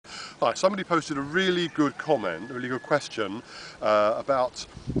Hi, somebody posted a really good comment, a really good question about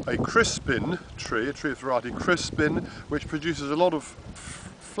a Crispin tree, a tree of variety Crispin, which produces a lot of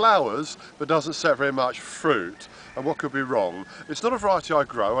flowers but doesn't set very much fruit. And what could be wrong? It's not a variety I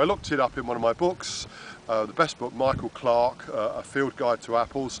grow. I looked it up in one of my books, the best book, Michael Clark, A Field Guide to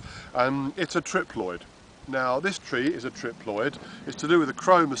Apples, and it's a triploid. Now this tree is a triploid. It's to do with the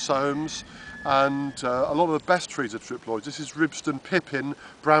chromosomes, and a lot of the best trees are triploids. This is Ribston Pippin,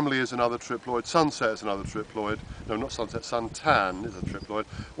 Bramley is another triploid, Sunset is another triploid, no not Sunset, Suntan is a triploid.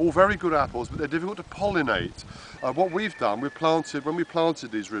 All very good apples, but they're difficult to pollinate. What we've done, when we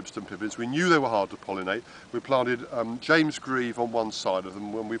planted these Ribston Pippins, we knew they were hard to pollinate. We planted James Grieve on one side of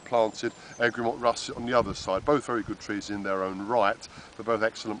them, when we planted Egremont Russet on the other side. Both very good trees in their own right, but both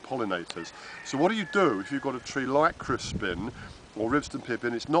excellent pollinators. So what do you do if you've got a tree like Crispin or Ribston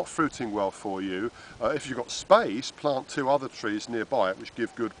Pippin? It's not fruiting well for you. If you've got space, plant two other trees nearby it which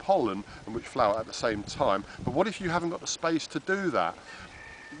give good pollen and which flower at the same time. But what if you haven't got the space to do that?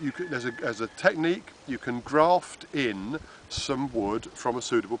 There's a technique. You can graft in some wood from a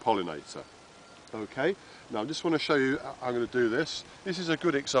suitable pollinator. Okay, now I just want to show you how I'm going to do this. This is a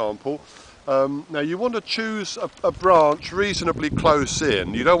good example. Now you want to choose a branch reasonably close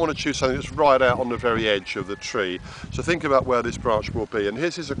in. You don't want to choose something that's right out on the very edge of the tree. So think about where this branch will be. And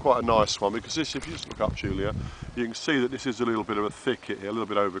here's quite a nice one, because this, if you just look up, Julia, you can see that this is a little bit of a thicket here, a little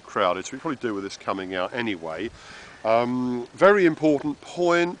bit overcrowded. So we probably do with this coming out anyway. Very important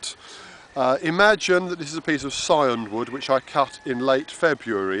point. Imagine that this is a piece of scion wood which I cut in late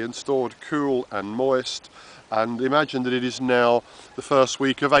February and stored cool and moist, and imagine that it is now the first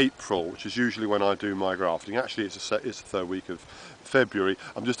week of April, which is usually when I do my grafting. Actually it's the third week of February.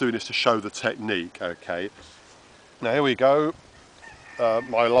 I'm just doing this to show the technique. Okay, now here we go.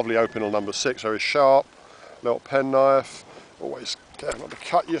 My lovely openal number 6, very sharp, little penknife. Always careful not to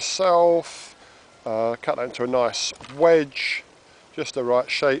cut yourself. Cut that into a nice wedge, just the right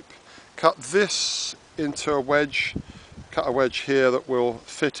shape. Cut this into a wedge, cut a wedge here that will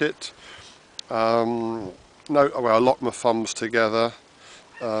fit it. Note where I lock my thumbs together,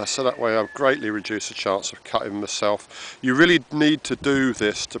 so that way I've greatly reduced the chance of cutting myself. You really need to do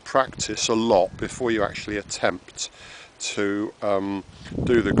this to practice a lot before you actually attempt to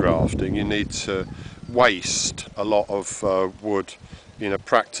do the grafting. You need to waste a lot of wood, you know,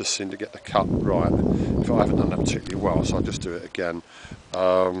 practicing to get the cut right. I haven't done that particularly well, so I'll just do it again.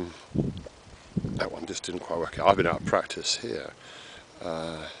 That one just didn't quite work out. I've been out of practice here.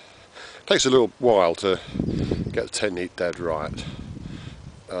 Takes a little while to get the technique dead right.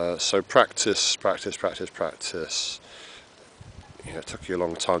 So practice. You know, it took you a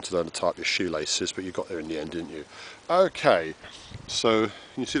long time to learn to tie up your shoelaces, but you got there in the end, didn't you? Okay, so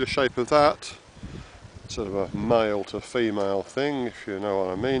you see the shape of that? Sort of a male to female thing, if you know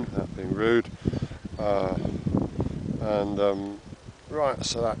what I mean, without being rude. Right,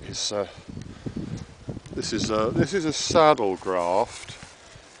 so that is this is a saddle graft.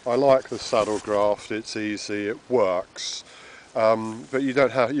 I like the saddle graft. It's easy, it works, but you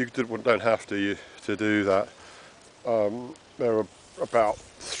don't have to do that. There are about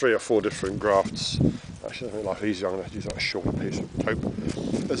 3 or 4 different grafts. Actually, I think life easier. I'm going to use a shorter piece of tape.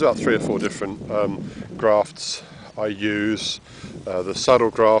 There's about 3 or 4 different grafts I use. The saddle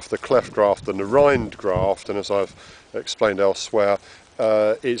graft, the cleft graft and the rind graft, and as I've explained elsewhere,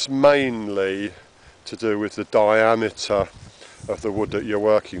 it's mainly to do with the diameter of the wood that you're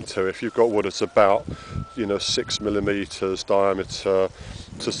working to. If you've got wood that's about 6 millimeters diameter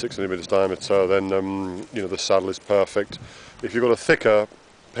to 6 millimeters diameter, then the saddle is perfect. If you've got a thicker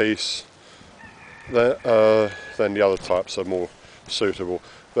piece, then the other types are more suitable,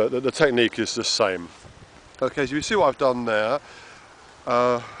 but the technique is the same. Okay, so you see what I've done there.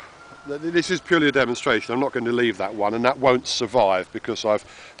 This is purely a demonstration. I'm not going to leave that one, and that won't survive because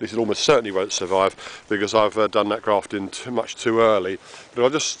this almost certainly won't survive because I've done that grafting much too early. But I'll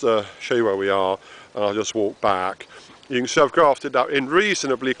just show you where we are, and I'll just walk back. You can see I've grafted that in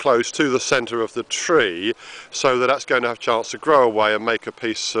reasonably close to the centre of the tree, so that that's going to have a chance to grow away and make a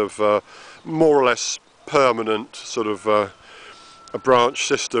piece of more or less permanent sort of a branch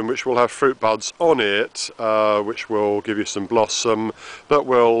system which will have fruit buds on it, which will give you some blossom, but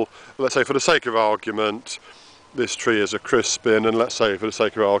will, let's say for the sake of argument, this tree is a Crispin, and let's say for the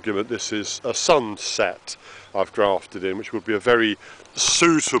sake of argument this is a Sunset I've grafted in, which would be a very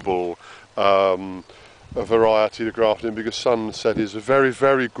suitable a variety to graft in, because Sunset is a very,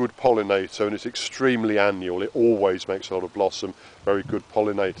 very good pollinator and it's extremely annual. It always makes a lot of blossom, very good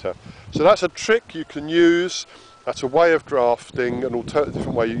pollinator. So that's a trick you can use That's a way of grafting, an alternative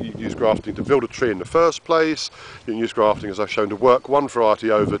different way. You can use grafting to build a tree in the first place. You can use grafting, as I've shown, to work one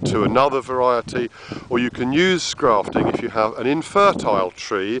variety over to another variety, or you can use grafting if you have an infertile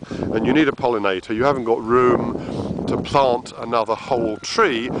tree and you need a pollinator. You haven't got room to plant another whole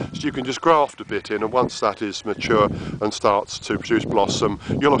tree, so you can just graft a bit in, and once that is mature and starts to produce blossom,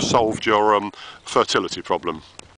 you'll have solved your fertility problem.